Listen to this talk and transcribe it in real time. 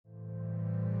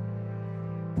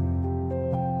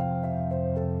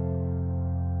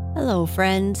Hello,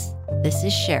 friends. This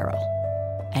is Cheryl,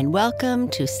 and welcome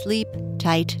to Sleep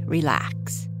Tight,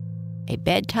 Relax, a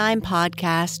bedtime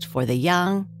podcast for the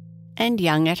young and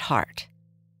young at heart.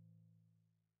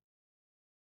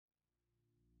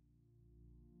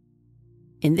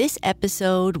 In this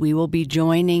episode, we will be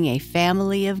joining a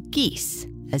family of geese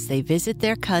as they visit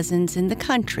their cousins in the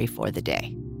country for the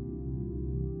day.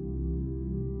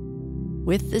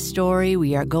 With the story,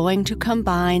 we are going to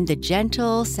combine the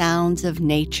gentle sounds of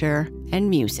nature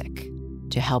and music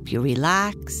to help you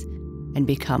relax and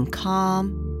become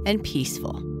calm and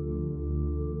peaceful.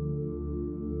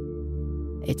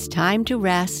 It's time to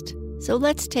rest, so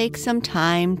let's take some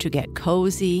time to get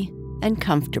cozy and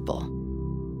comfortable.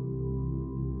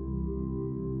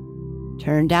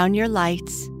 Turn down your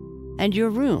lights, and your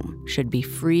room should be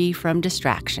free from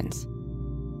distractions.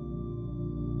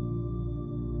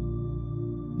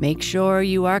 Make sure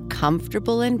you are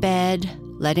comfortable in bed,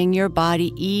 letting your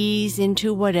body ease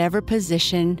into whatever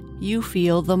position you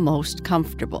feel the most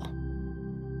comfortable.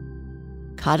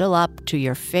 Cuddle up to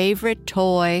your favorite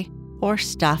toy or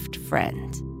stuffed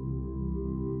friend.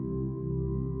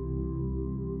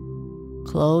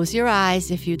 Close your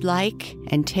eyes if you'd like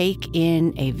and take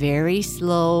in a very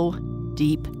slow,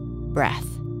 deep breath.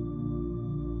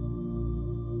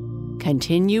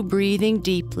 Continue breathing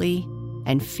deeply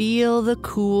and feel the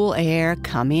cool air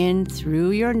come in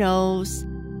through your nose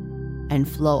and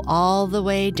flow all the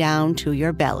way down to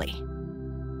your belly.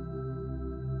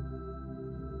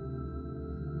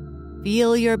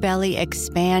 Feel your belly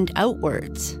expand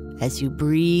outwards as you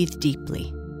breathe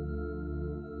deeply.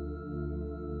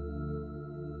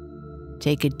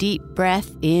 Take a deep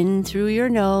breath in through your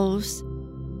nose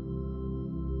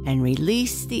and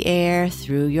release the air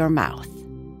through your mouth.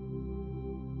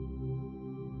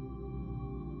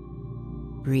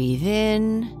 Breathe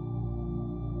in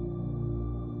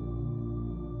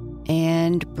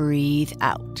and breathe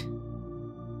out.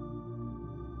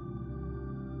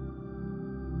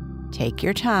 Take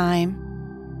your time.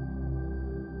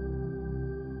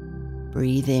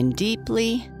 Breathe in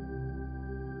deeply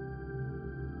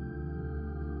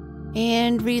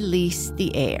and release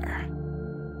the air.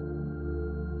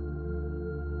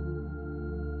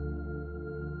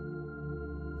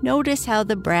 Notice how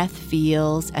the breath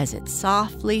feels as it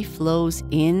softly flows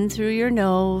in through your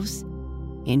nose,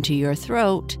 into your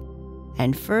throat,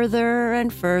 and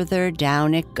further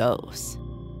down it goes.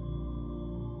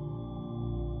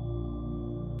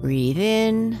 Breathe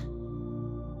in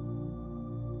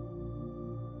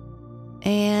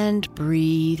and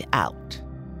breathe out.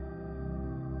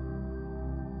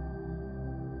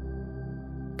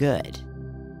 Good.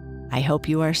 I hope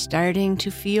you are starting to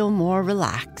feel more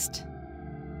relaxed.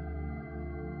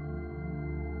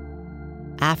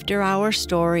 After our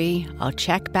story, I'll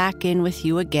check back in with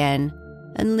you again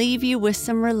and leave you with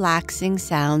some relaxing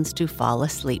sounds to fall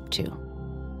asleep to.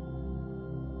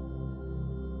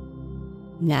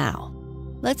 Now,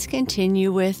 let's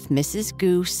continue with Mrs.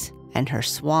 Goose and her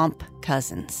swamp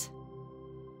cousins.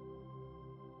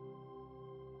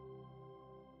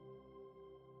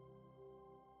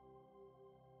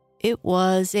 It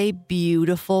was a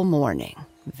beautiful morning.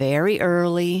 Very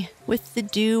early, with the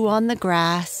dew on the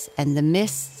grass and the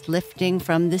mists lifting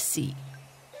from the sea,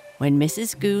 when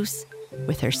Mrs. Goose,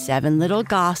 with her 7 little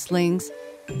goslings,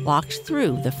 walked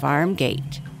through the farm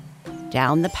gate,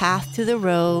 down the path to the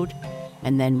road,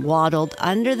 and then waddled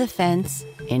under the fence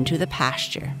into the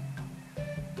pasture.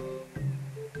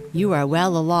 "You are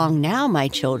well along now, my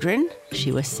children,"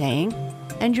 she was saying,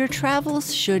 "and your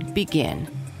travels should begin."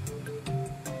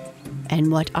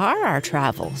 "And what are our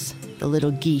travels?" the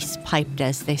little geese piped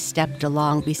as they stepped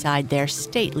along beside their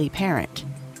stately parent.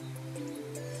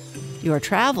 "Your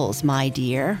travels, my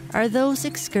dear, are those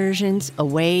excursions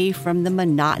away from the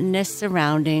monotonous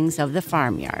surroundings of the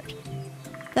farmyard.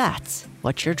 That's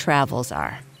what your travels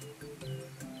are.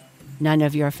 None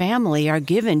of your family are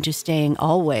given to staying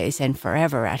always and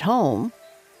forever at home."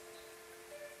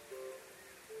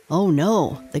 "Oh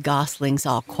no," the goslings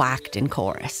all quacked in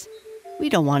chorus. "We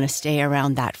don't want to stay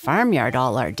around that farmyard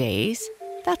all our days.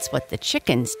 That's what the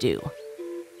chickens do.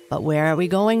 But where are we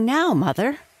going now,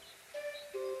 Mother?"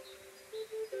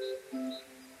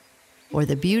 For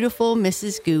the beautiful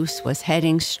Mrs. Goose was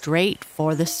heading straight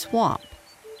for the swamp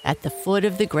at the foot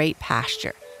of the great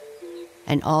pasture,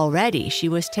 and already she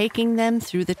was taking them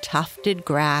through the tufted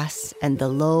grass and the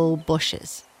low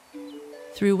bushes,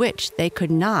 through which they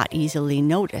could not easily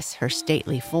notice her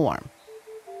stately form.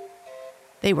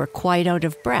 They were quite out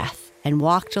of breath and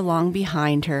walked along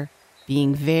behind her,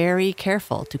 being very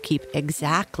careful to keep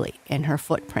exactly in her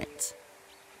footprints.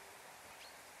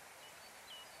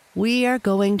 "We are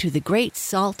going to the Great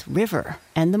Salt River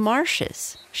and the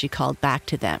marshes," she called back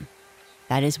to them.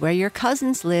 "That is where your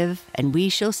cousins live, and we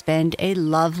shall spend a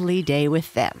lovely day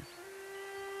with them.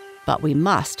 But we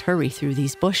must hurry through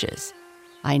these bushes.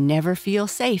 I never feel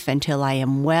safe until I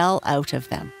am well out of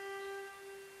them."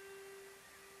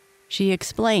 She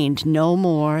explained no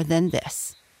more than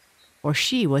this, for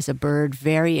she was a bird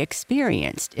very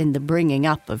experienced in the bringing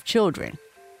up of children,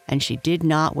 and she did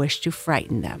not wish to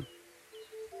frighten them.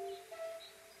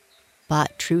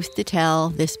 But truth to tell,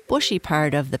 this bushy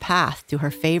part of the path to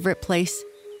her favorite place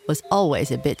was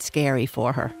always a bit scary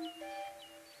for her.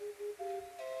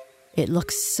 "It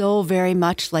looks so very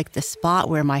much like the spot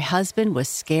where my husband was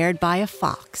scared by a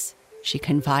fox," she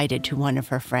confided to one of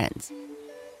her friends.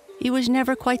 "He was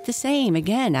never quite the same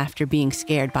again after being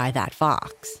scared by that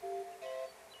fox."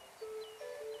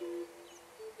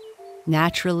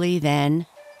 Naturally, then,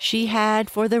 she had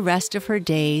for the rest of her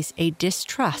days a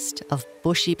distrust of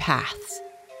bushy paths,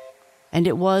 and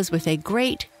it was with a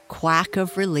great quack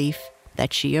of relief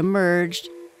that she emerged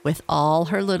with all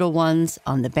her little ones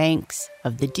on the banks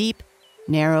of the deep,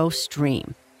 narrow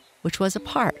stream, which was a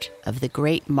part of the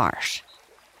great marsh.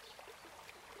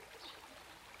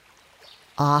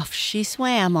 Off she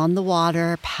swam on the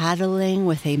water, paddling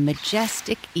with a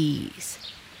majestic ease,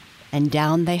 and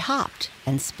down they hopped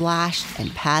and splashed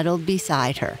and paddled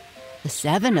beside her, the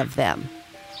 7 of them,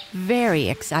 very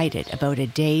excited about a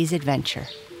day's adventure.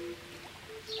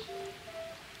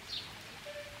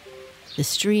 The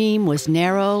stream was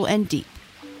narrow and deep,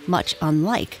 much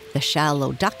unlike the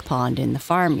shallow duck pond in the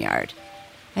farmyard,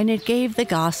 and it gave the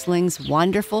goslings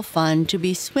wonderful fun to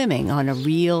be swimming on a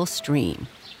real stream.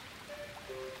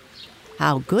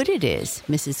 "How good it is,"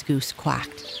 Mrs. Goose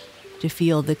quacked, "to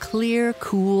feel the clear,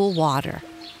 cool water,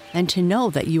 and to know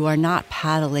that you are not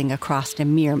paddling across a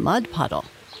mere mud puddle.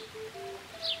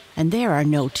 And there are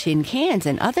no tin cans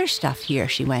and other stuff here,"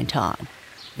 she went on.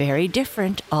 "Very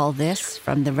different, all this,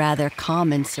 from the rather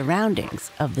common surroundings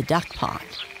of the duck pond.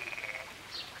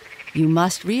 You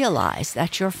must realize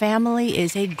that your family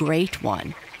is a great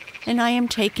one, and I am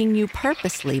taking you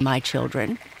purposely, my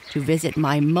children, to visit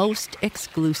my most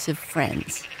exclusive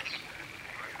friends."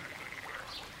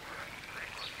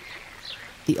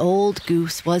 The old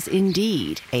goose was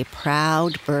indeed a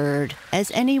proud bird,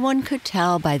 as anyone could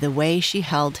tell by the way she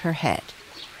held her head.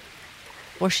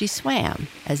 For she swam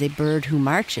as a bird who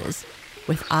marches,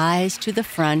 with eyes to the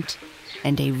front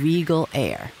and a regal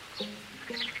air.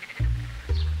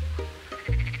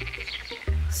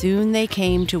 Soon they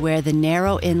came to where the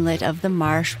narrow inlet of the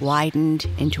marsh widened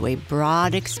into a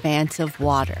broad expanse of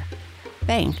water,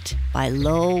 banked by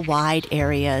low, wide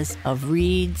areas of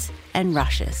reeds and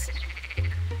rushes.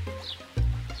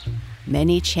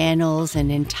 Many channels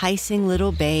and enticing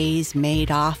little bays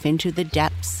made off into the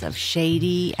depths of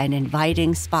shady and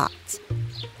inviting spots,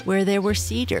 where there were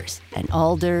cedars and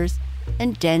alders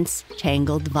and dense,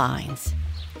 tangled vines.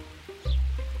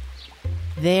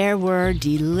 There were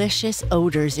delicious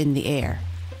odors in the air,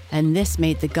 and this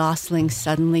made the goslings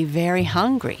suddenly very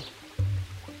hungry.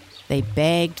 They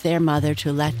begged their mother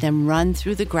to let them run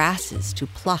through the grasses to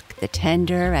pluck the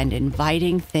tender and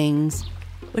inviting things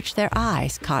which their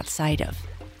eyes caught sight of.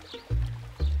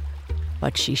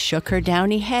 But she shook her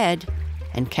downy head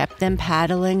and kept them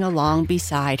paddling along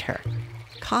beside her,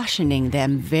 cautioning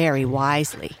them very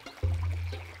wisely.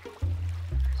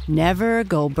 Never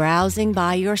go browsing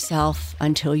by yourself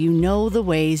until you know the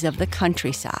ways of the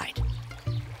countryside.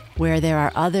 Where there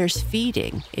are others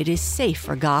feeding, it is safe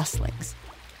for goslings.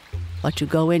 But to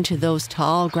go into those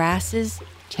tall grasses,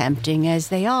 tempting as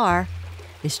they are,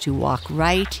 is to walk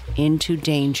right into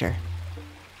danger.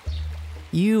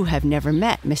 You have never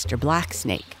met Mr.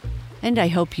 Blacksnake, and I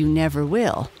hope you never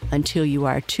will until you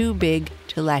are too big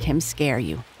to let him scare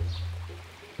you.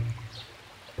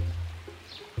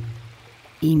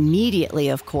 Immediately,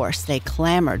 of course, they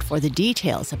clamored for the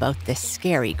details about this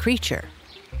scary creature,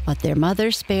 but their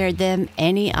mother spared them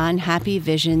any unhappy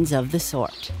visions of the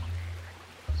sort.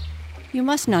 "You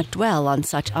must not dwell on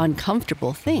such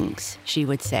uncomfortable things," she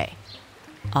would say.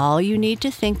 "All you need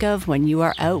to think of when you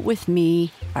are out with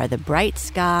me are the bright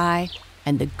sky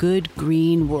and the good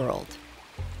green world.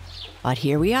 But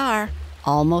here we are,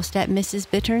 almost at Mrs.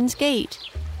 Bittern's gate,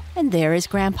 and there is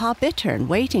Grandpa Bittern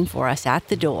waiting for us at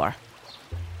the door."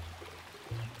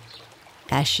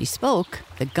 As she spoke,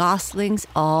 the goslings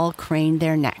all craned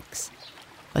their necks,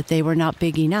 but they were not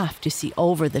big enough to see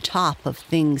over the top of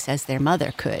things as their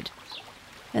mother could,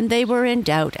 and they were in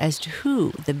doubt as to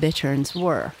who the Bitterns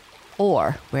were,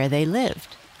 or where they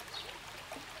lived.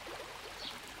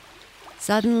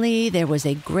 Suddenly, there was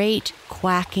a great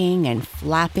quacking and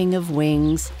flapping of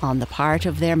wings on the part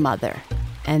of their mother,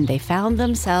 and they found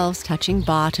themselves touching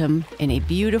bottom in a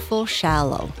beautiful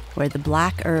shallow where the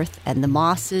black earth and the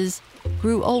mosses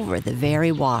grew over the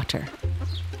very water.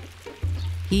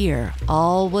 Here,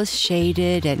 all was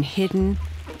shaded and hidden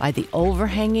by the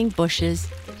overhanging bushes,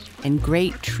 and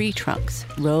great tree trunks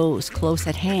rose close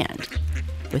at hand,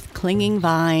 with clinging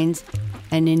vines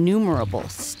and innumerable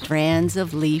strands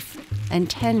of leaf and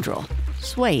tendril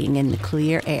swaying in the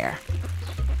clear air.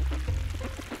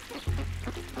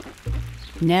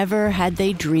 Never had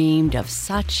they dreamed of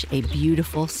such a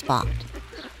beautiful spot,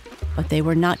 but they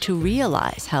were not to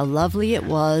realize how lovely it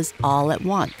was all at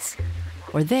once,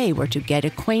 or they were to get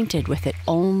acquainted with it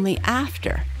only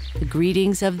after the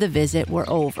greetings of the visit were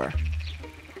over.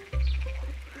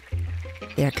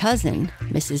 Their cousin,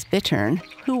 Mrs. Bittern,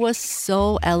 who was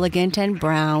so elegant and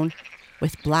brown,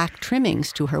 with black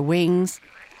trimmings to her wings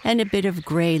and a bit of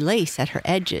gray lace at her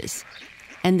edges,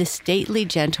 and the stately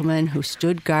gentleman who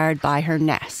stood guard by her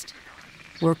nest,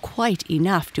 were quite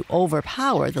enough to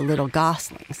overpower the little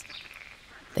goslings.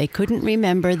 They couldn't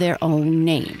remember their own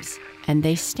names, and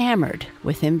they stammered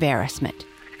with embarrassment.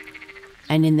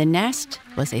 And in the nest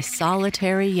was a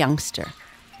solitary youngster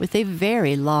with a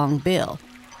very long bill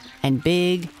and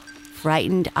big,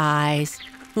 frightened eyes,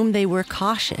 whom they were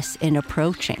cautious in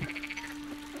approaching.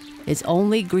 His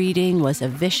only greeting was a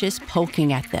vicious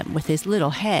poking at them with his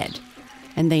little head,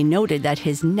 and they noted that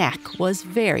his neck was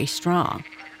very strong.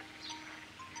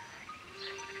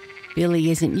 "Billy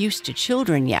isn't used to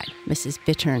children yet," Mrs.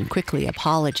 Bittern quickly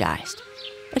apologized,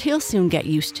 "but he'll soon get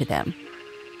used to them.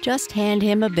 Just hand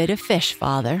him a bit of fish,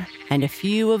 Father, and a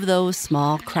few of those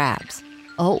small crabs.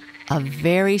 Oh, a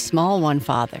very small one,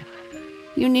 Father.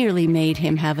 You nearly made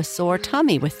him have a sore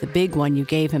tummy with the big one you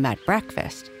gave him at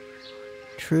breakfast."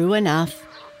 True enough,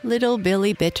 little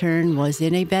Billy Bittern was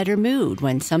in a better mood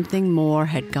when something more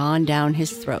had gone down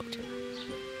his throat.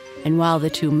 And while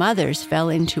the two mothers fell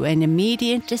into an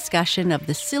immediate discussion of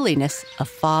the silliness of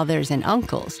fathers and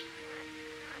uncles,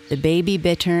 the baby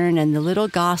Bittern and the little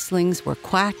goslings were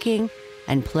quacking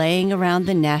and playing around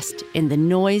the nest in the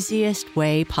noisiest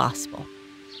way possible.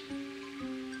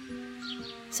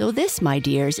 "So this, my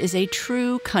dears, is a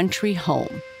true country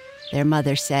home," their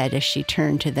mother said as she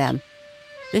turned to them.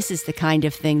 "This is the kind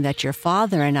of thing that your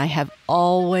father and I have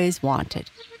always wanted,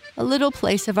 a little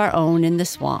place of our own in the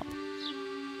swamp."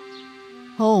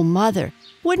 "Oh, Mother,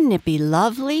 wouldn't it be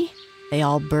lovely?" they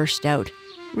all burst out,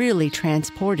 really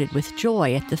transported with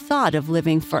joy at the thought of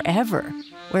living forever,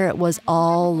 where it was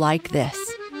all like this,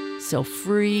 so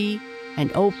free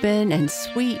and open and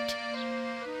sweet.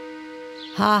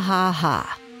 "Ha, ha,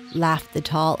 ha," laughed the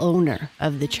tall owner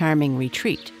of the charming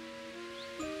retreat.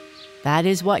 "That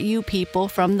is what you people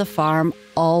from the farm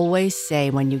always say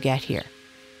when you get here.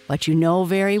 But you know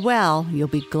very well you'll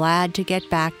be glad to get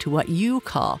back to what you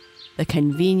call the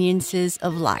conveniences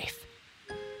of life."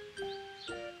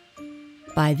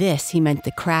 By this he meant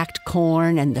the cracked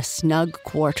corn and the snug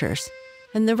quarters,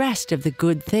 and the rest of the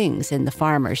good things in the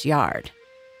farmer's yard.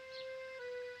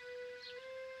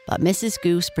 But Mrs.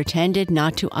 Goose pretended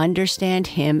not to understand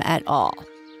him at all,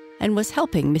 and was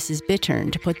helping Mrs.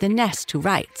 Bittern to put the nest to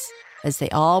rights as they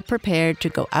all prepared to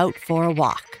go out for a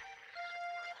walk.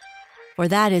 For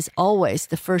that is always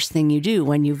the first thing you do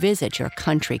when you visit your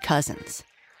country cousins.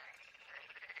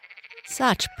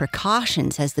 Such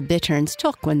precautions as the Bitterns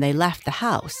took when they left the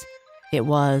house. It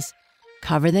was,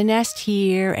 cover the nest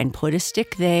here and put a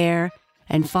stick there,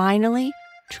 and finally,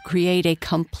 to create a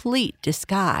complete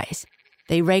disguise,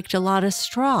 they raked a lot of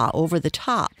straw over the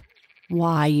top.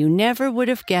 Why, you never would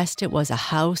have guessed it was a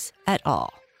house at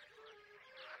all.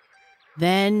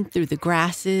 Then, through the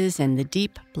grasses and the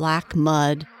deep black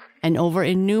mud, and over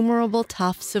innumerable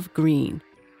tufts of green,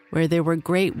 where there were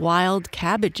great wild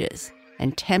cabbages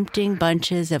and tempting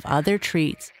bunches of other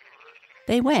treats,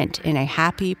 they went in a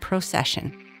happy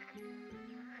procession.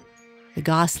 The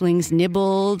goslings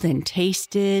nibbled and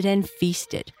tasted and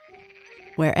feasted,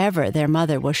 wherever their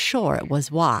mother was sure it was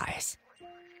wise,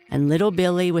 and little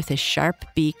Billy with his sharp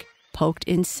beak poked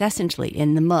incessantly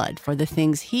in the mud for the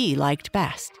things he liked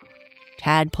best,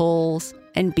 tadpoles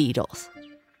and beetles.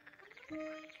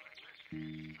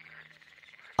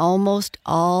 Almost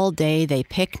all day they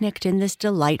picnicked in this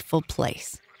delightful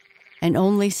place, and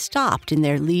only stopped in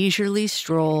their leisurely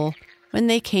stroll when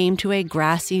they came to a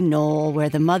grassy knoll where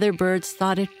the mother birds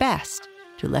thought it best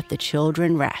to let the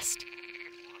children rest.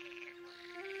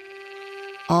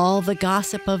 All the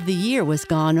gossip of the year was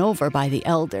gone over by the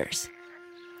elders.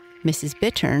 Mrs.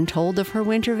 Bittern told of her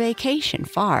winter vacation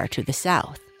far to the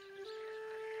south.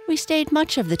 We stayed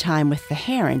much of the time with the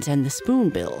herons and the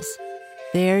spoonbills.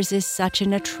 Theirs is such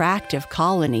an attractive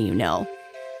colony, you know,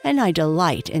 and I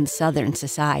delight in Southern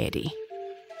society.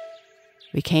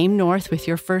 We came north with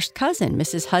your first cousin,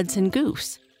 Mrs. Hudson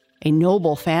Goose, a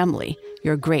noble family,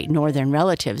 your great northern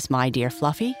relatives, my dear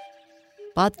Fluffy.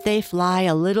 But they fly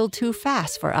a little too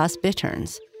fast for us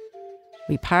bitterns.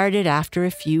 We parted after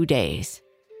a few days.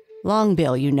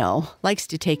 Longbill, you know, likes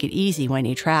to take it easy when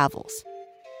he travels.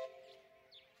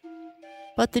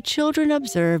 But the children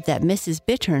observed that Mrs.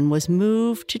 Bittern was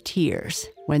moved to tears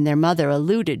when their mother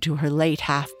alluded to her late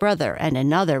half-brother and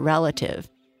another relative,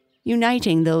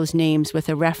 uniting those names with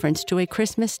a reference to a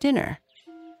Christmas dinner.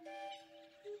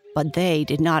 But they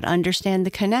did not understand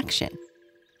the connection,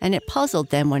 and it puzzled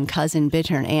them when Cousin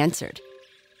Bittern answered,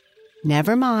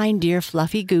 "Never mind, dear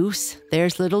Fluffy Goose,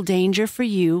 there's little danger for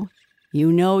you.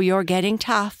 You know you're getting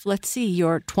tough. Let's see,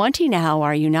 you're 20 now,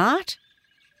 are you not?"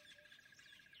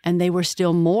 And they were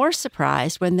still more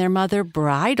surprised when their mother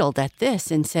bridled at this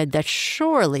and said that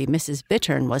surely Mrs.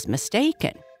 Bittern was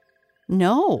mistaken.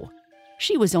 No,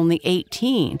 she was only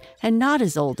 18 and not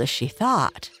as old as she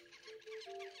thought.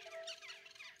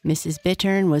 Mrs.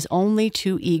 Bittern was only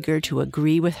too eager to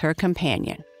agree with her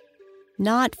companion.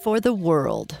 Not for the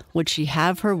world would she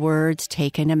have her words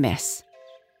taken amiss.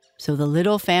 So the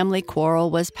little family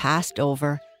quarrel was passed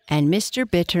over, and Mr.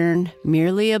 Bittern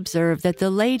merely observed that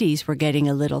the ladies were getting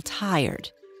a little tired,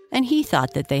 and he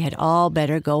thought that they had all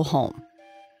better go home.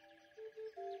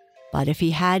 But if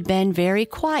he had been very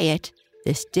quiet,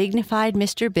 this dignified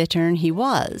Mr. Bittern he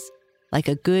was, like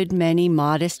a good many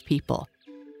modest people,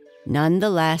 none the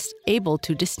less able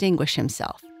to distinguish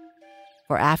himself.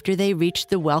 For after they reached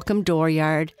the welcome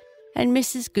dooryard, and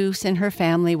Mrs. Goose and her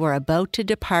family were about to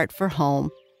depart for home,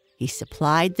 he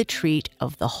supplied the treat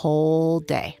of the whole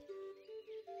day.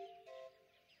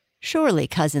 "Surely,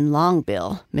 Cousin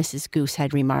Longbill," Mrs. Goose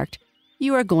had remarked,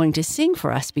 "you are going to sing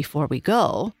for us before we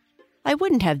go. I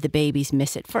wouldn't have the babies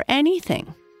miss it for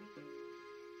anything."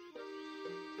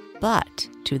 But,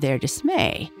 to their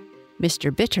dismay,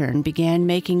 Mr. Bittern began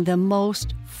making the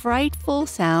most frightful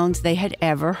sounds they had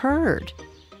ever heard.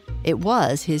 It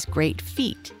was his great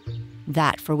feat,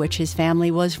 that for which his family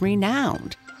was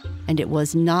renowned, and it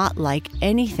was not like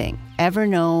anything ever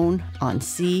known on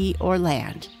sea or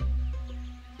land.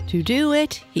 To do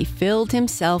it, he filled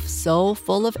himself so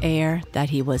full of air that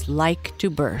he was like to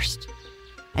burst.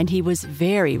 And he was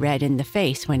very red in the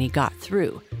face when he got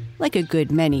through, like a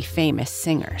good many famous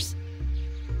singers.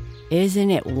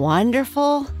 "Isn't it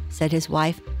wonderful?" said his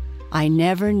wife. "I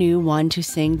never knew one to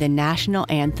sing the national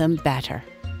anthem better."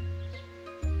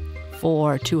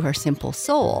 For to her simple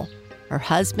soul, her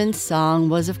husband's song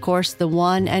was of course the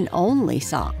one and only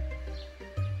song.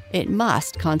 It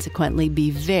must consequently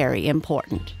be very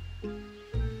important.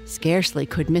 Scarcely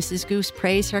could Mrs. Goose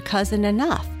praise her cousin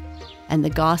enough, and the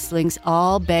goslings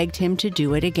all begged him to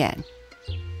do it again.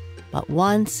 But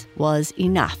once was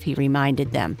enough, he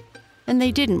reminded them, and they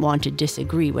didn't want to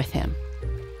disagree with him.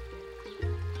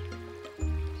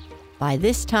 By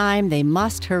this time, they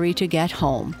must hurry to get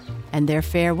home, and their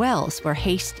farewells were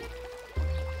hasty.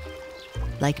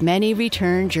 Like many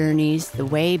return journeys, the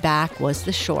way back was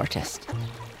the shortest,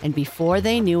 and before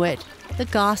they knew it, the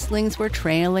goslings were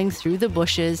trailing through the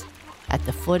bushes at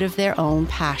the foot of their own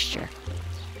pasture.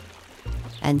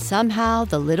 And somehow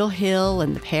the little hill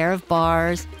and the pair of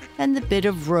bars and the bit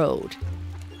of road,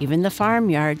 even the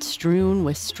farmyard strewn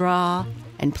with straw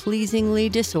and pleasingly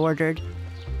disordered,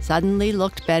 suddenly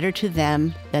looked better to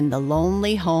them than the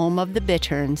lonely home of the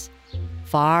Bitterns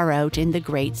far out in the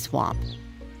great swamp.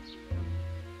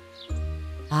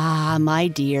 "Ah, my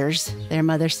dears," their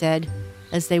mother said,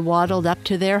 as they waddled up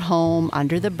to their home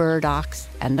under the burdocks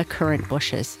and the currant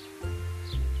bushes.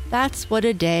 "That's what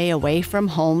a day away from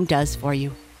home does for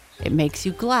you. It makes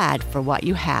you glad for what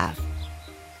you have."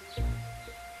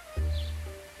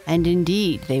 And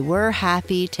indeed, they were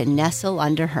happy to nestle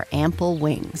under her ample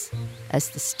wings as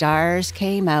the stars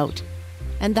came out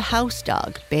and the house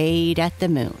dog bayed at the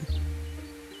moon.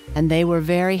 And they were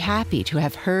very happy to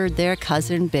have heard their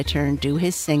cousin Bittern do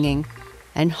his singing,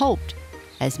 and hoped,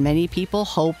 as many people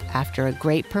hope after a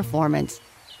great performance,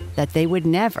 that they would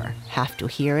never have to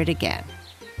hear it again.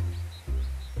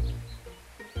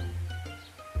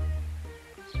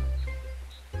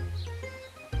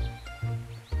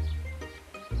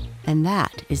 And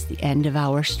that is the end of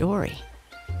our story.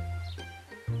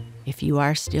 If you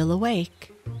are still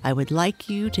awake, I would like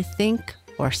you to think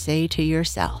or say to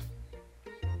yourself,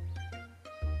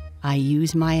 "I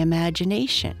use my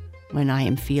imagination when I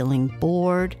am feeling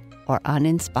bored or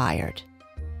uninspired."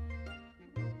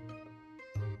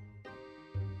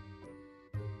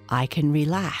 I can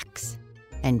relax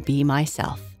and be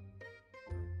myself.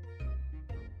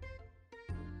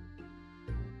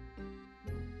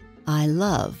 I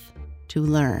love to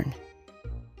learn.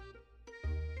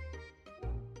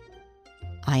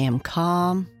 I am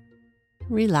calm,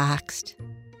 relaxed,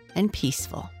 and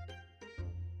peaceful.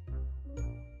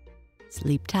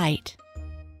 Sleep tight.